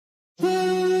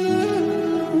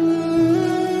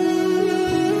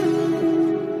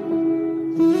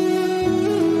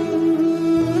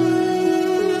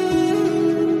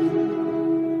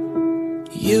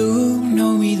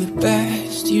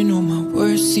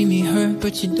see me hurt,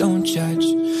 but you don't judge.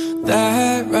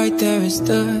 That right there is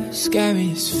the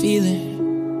scariest feeling.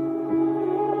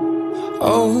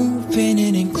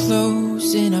 Opening and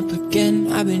closing up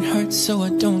again. I've been hurt so I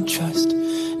don't trust.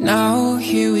 Now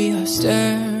here we are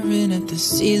staring at the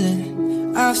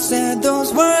ceiling. I've said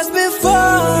those words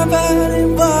before, but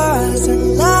it was a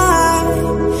lie,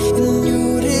 and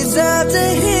you deserve to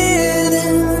hear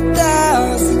them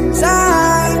 1,000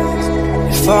 times.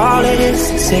 If all it is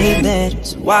to say that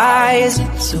it's why is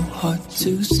it so hard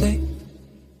to say?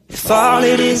 If all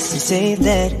it is to say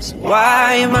that it's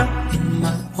why am I in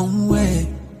my own way?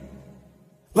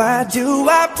 Why do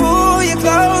I pull you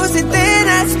close and then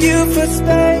ask you for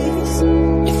space?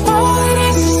 If all it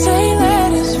is to say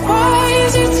that is why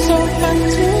is it so hard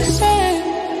to say?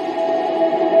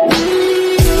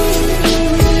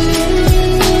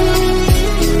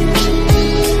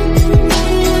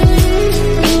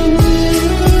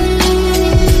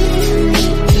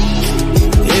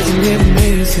 Isn't it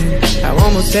amazing how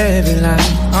almost every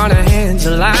line on our hands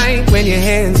align? When your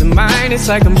hands are mine, it's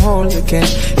like I'm whole again.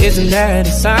 Isn't that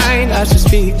a sign? I should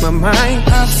speak my mind.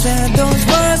 I've said those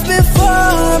words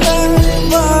before, but it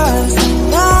was a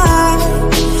lie,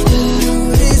 and you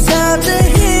deserve to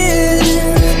hear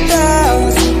them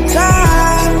 1,000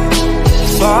 times.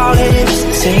 If all it is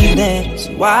to say that is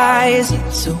why is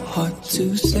it so hard to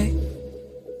say?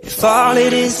 If all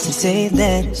it is to say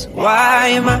that is why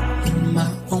am I in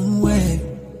my own way?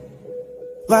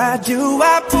 Why do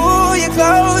I pull you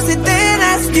close and then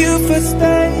ask you for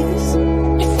space?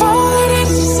 If all it is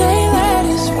to say that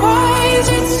is why is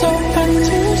it so hard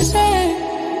to say?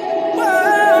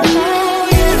 Whoa,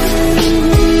 yeah.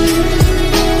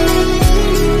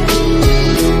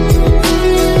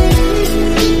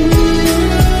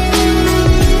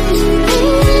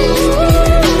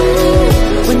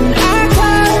 When I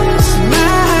close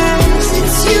my eyes,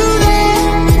 it's you there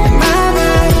in my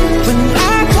mind. When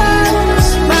I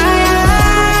close my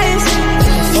eyes,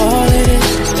 if all it is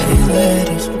say that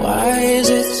is why is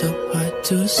it so hard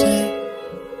to say?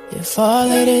 If all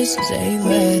it is 8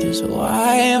 letters,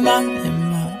 why am I in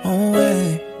my own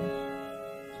way?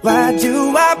 Why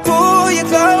do I pull you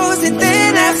close and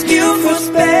then ask you for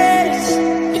space?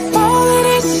 If all it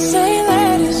is to say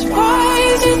that is why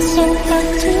is it so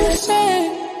hard to say?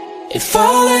 If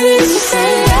all it is to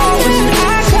say that when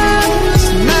I close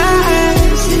my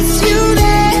eyes, it's you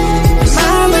there, it's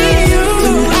only you.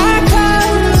 When I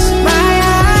close my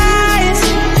eyes,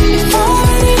 if all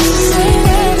it is to say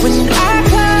that when I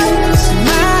close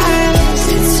my eyes,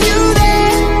 it's you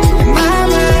there, my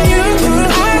mind. When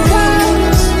I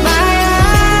close my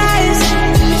eyes,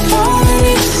 if all it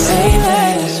is to say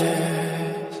that is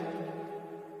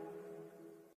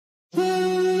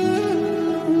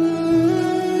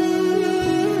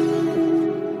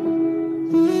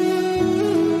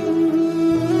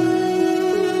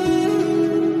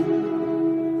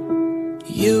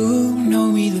you know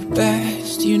me the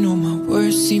best, you know my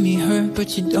worst. See me hurt,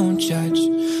 but you don't judge.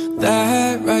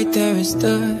 That right there is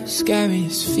the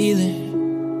scariest feeling.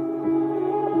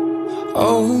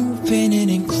 Opening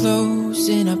and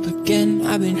closing up again.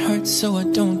 I've been hurt so I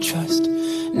don't trust.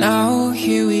 Now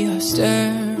here we are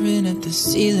staring at the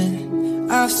ceiling.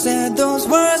 I've said those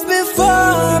words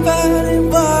before, but it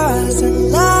was a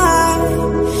lie,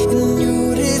 and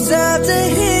you deserve to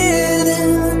hear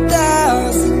them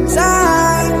 1,000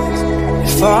 times.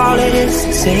 If all it is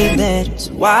to say that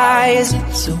is why is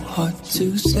it so hard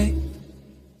to say?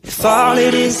 If all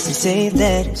it is to say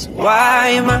that is why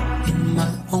am I in my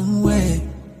own way?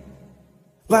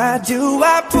 Why do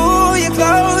I pull you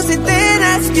close and then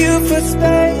ask you for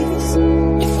space?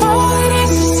 If all it is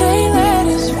to say that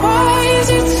is why is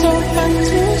it so hard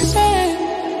to say?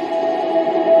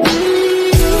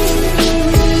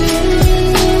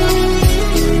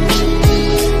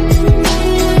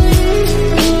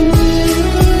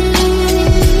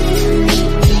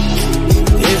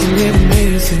 Isn't it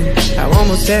amazing how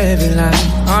almost every line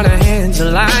on our hands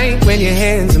align? When your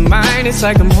hands are mine, it's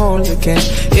like I'm whole again.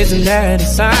 Isn't that a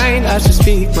sign? I should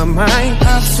speak my mind.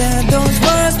 I've said those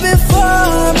words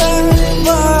before, but it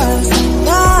was a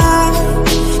lie,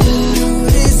 and you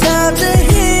deserve to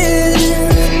hear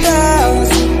them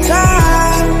 1,000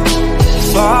 times.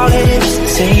 If all it is to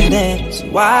say that is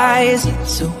why is it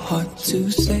so hard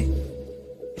to say?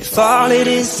 If all it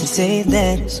is to say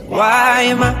that is why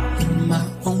am I in my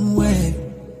own way?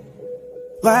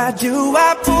 Why do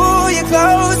I pull you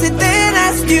close and then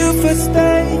ask you for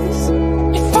space?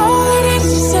 If all it is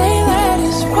to say that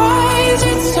is why is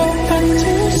it so hard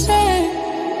to say?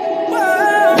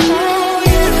 Whoa,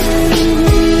 yeah.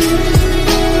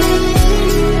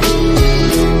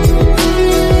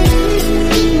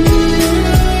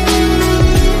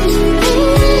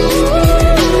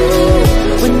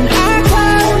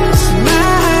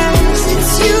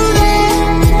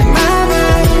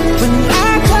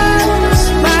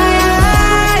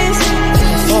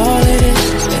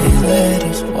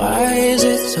 letters, why is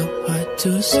it so hard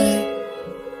to say?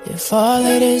 If all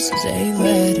it is 8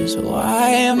 letters, why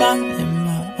am I in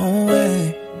my own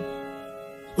way?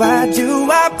 Why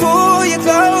do I pull you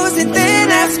close and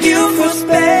then ask you for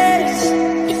space?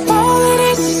 If all it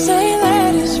is 8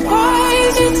 letters, why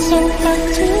is it so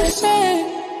hard to say?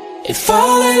 If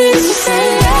all it is 8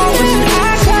 letters, when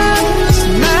I close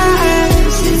my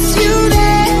eyes, it's you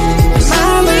there, it's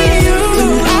only you.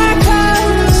 When I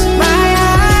close my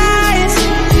eyes,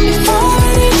 if all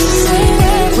it is 8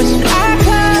 letters, when I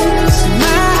close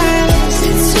my eyes,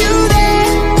 it's you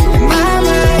there, my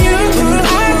you. When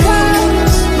I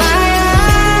close my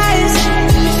eyes,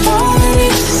 if all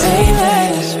it is 8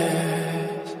 letters.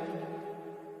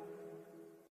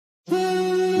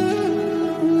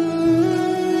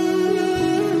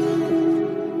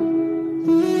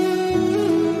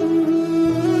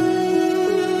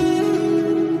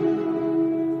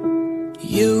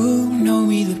 You know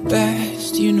me the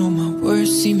best, you know my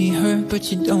worst, see me hurt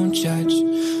but you don't judge.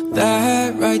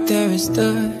 That right there is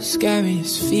the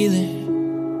scariest feeling.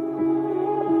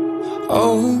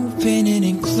 Opening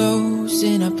and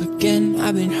closing up again,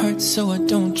 I've been hurt so I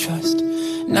don't trust.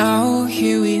 Now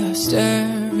here we are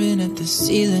staring at the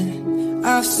ceiling.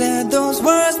 I've said those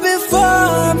words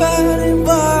before, but it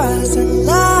was a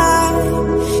lie,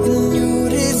 and you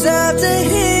deserve to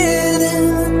hear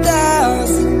them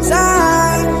 1,000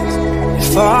 times.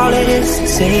 If all it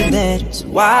is 8 letters,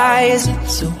 why is it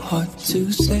so hard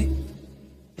to say?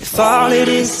 If all it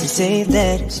is 8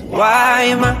 letters, why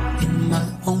am I in my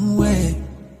own way?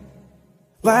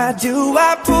 Why do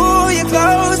I pull you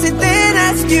close and then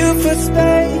ask you for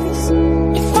space?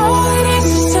 If all it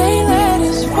is 8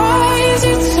 letters, why is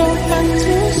it so hard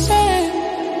to say?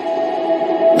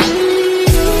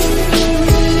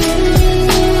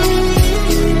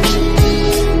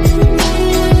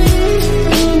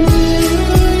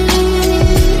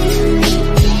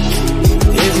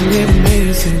 Isn't it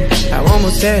amazing how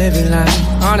almost every line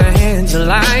on our hands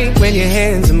align? When your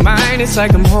hands are mine, it's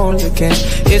like I'm whole again.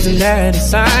 Isn't that a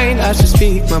sign? I should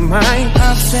speak my mind.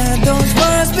 I've said those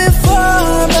words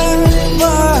before, but it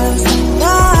was a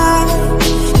lie,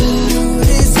 and you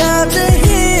deserve to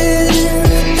hear them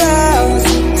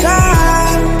 1,000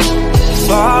 times. If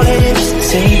all it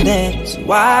is 8 letters,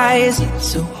 why is it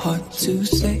so hard to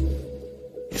say?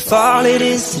 If all it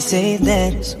is 8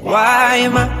 letters, why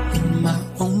am I in my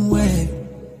own way?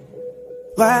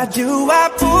 Why do I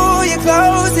pull you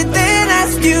close and then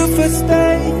ask you for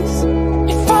space?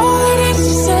 If all it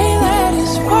is 8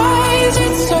 letters, why is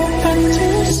it so hard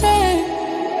to say?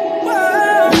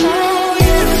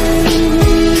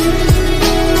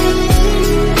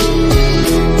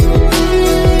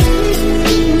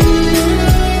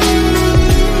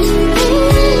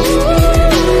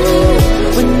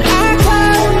 When I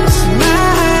close my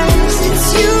eyes, it's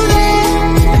you there,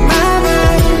 my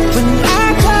mind. When I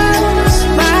close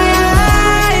my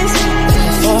eyes,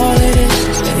 if all it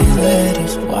is 8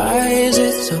 letters, why is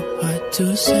it so hard to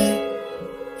say?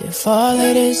 If all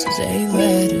it is 8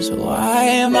 letters, why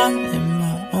am I in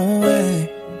my own way?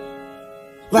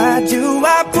 Why do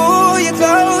I pull you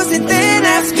close and then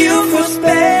ask you for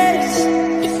space?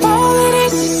 If all it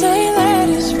is 8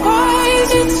 letters, why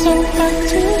is it so hard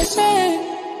to say?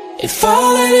 If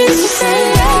all it is 8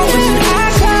 letters, when I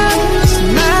close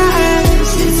my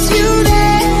eyes, it's you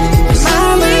there, it's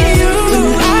only you. When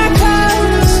I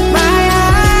close my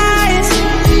eyes,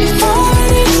 if all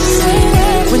it is 8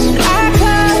 letters, when I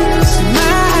close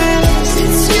my eyes,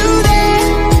 it's you there,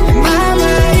 my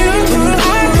you. When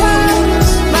I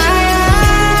close my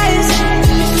eyes,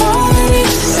 if all it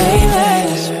is 8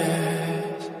 letters.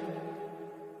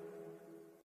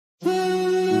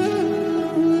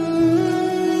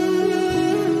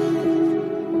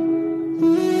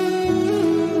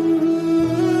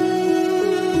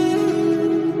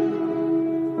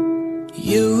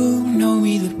 You know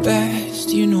me the best,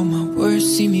 you know my worst,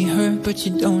 see me hurt but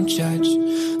you don't judge.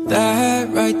 That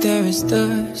right there is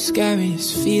the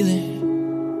scariest feeling.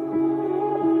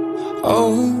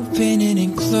 Opening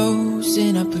and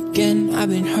closing up again, I've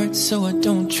been hurt so I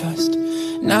don't trust.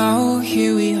 Now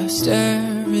here we are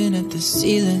staring at the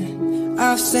ceiling.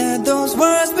 I've said those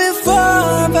words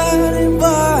before, but it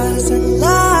was a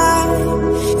lie,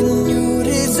 and you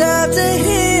deserve to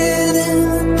hear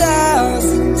them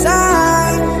 1,000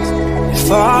 times.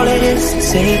 If all it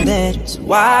is 8 letters,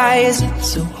 why is it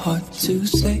so hard to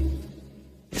say?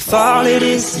 If all it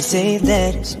is 8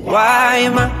 letters, why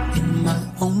am I in my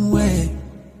own way?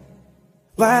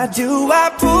 Why do I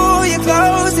pull you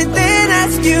close and then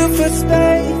ask you for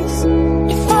space?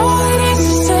 If all it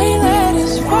is 8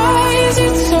 letters, why is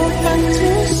it so hard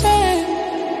to say?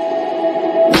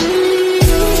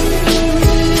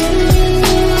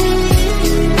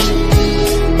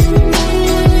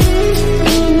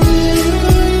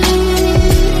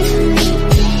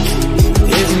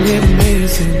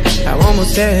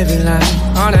 almost every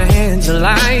line. On our hands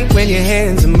aligned, when your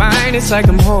hands are mine, it's like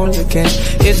I'm whole again.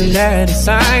 Isn't that a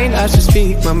sign? I should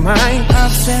speak my mind.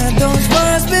 I've said those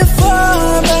words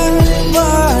before, but it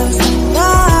was a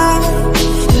lie.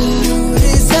 You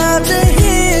deserve to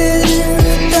hear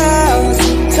it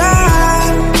 1,000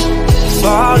 times. If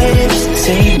all it is to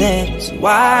say that, so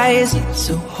why is it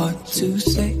so hard to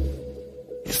say?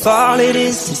 If all it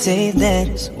is to say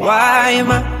that, so why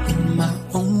am I in my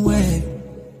own way?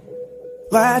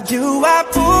 Why do I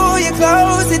pull you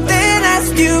close and then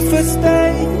ask you for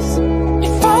space?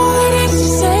 If all it is to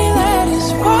say that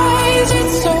is, why is it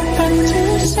so hard to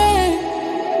say?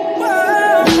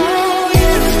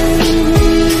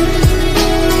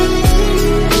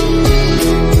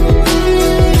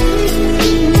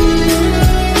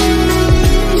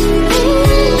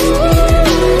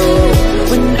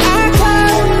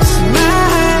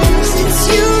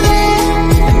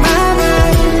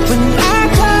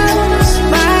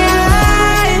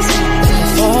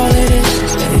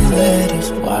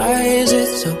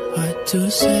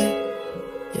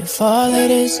 If all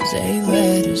it is 8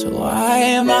 letters, why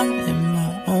am I in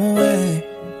my own way?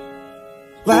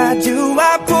 Why do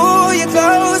I pull you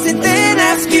close and then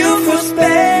ask you for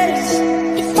space?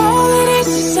 If all it is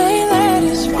is 8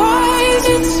 letters, why is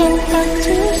it so hard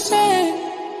to say?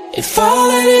 If all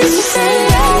it is is 8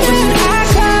 letters, when I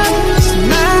close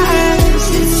my eyes,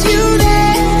 it's you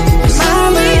there, it's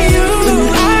only you. When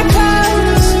I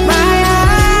close my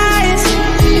eyes,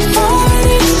 if all it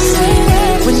is is 8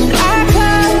 letters, when I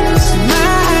close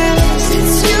my eyes,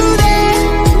 it's you there,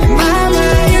 my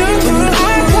mind. When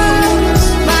I close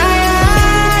my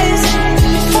eyes,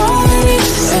 if all it is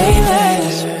is 8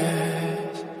 letters.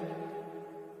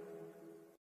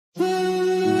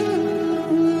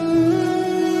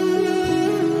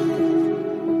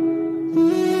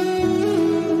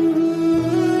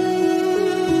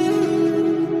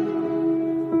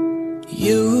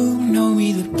 You know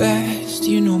me the best,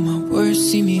 you know my words,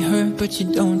 see me hurt but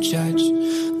you don't judge.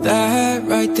 That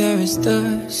right there is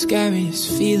the scariest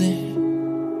feeling.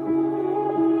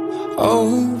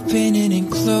 Opening and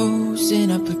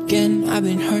closing up again, I've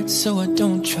been hurt so I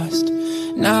don't trust.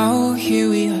 Now here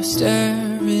we are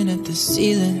staring at the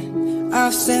ceiling.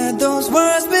 I've said those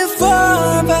words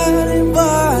before, but it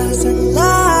was a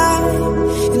lie.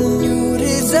 And you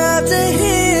deserve to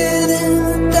hear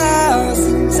them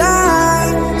 1,000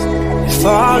 times. If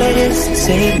all it is to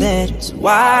say that, so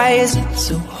why is it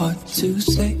so hard to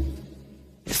say?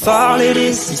 If all it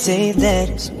is to say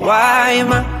that, so why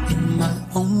am I in my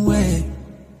own way?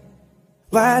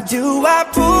 Why do I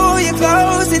pull you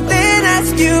close and then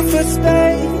ask you for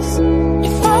space?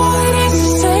 If all it is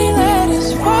to say that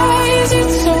is, why is it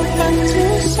so hard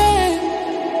to say?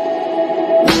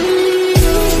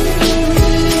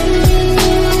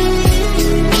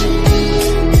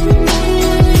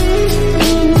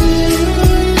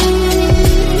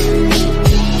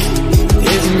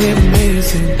 Isn't it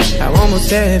amazing how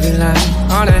almost every line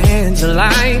on our hands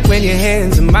aligned, when your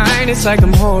hands are mine, it's like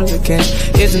I'm whole again.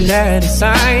 Isn't that a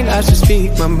sign? I should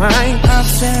speak my mind. I've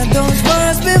said those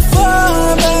words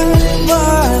before, but it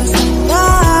was a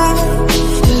lie.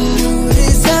 You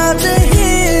deserve to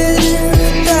hear it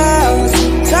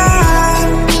 1,000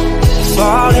 times. If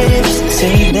all it is to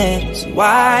say that, so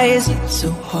why is it so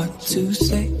hard to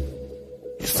say?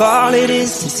 If all it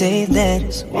is to say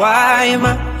that, so why am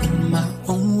I in my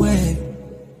own way?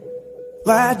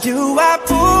 Why do I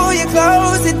pull you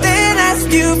close and then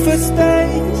ask you for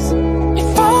space?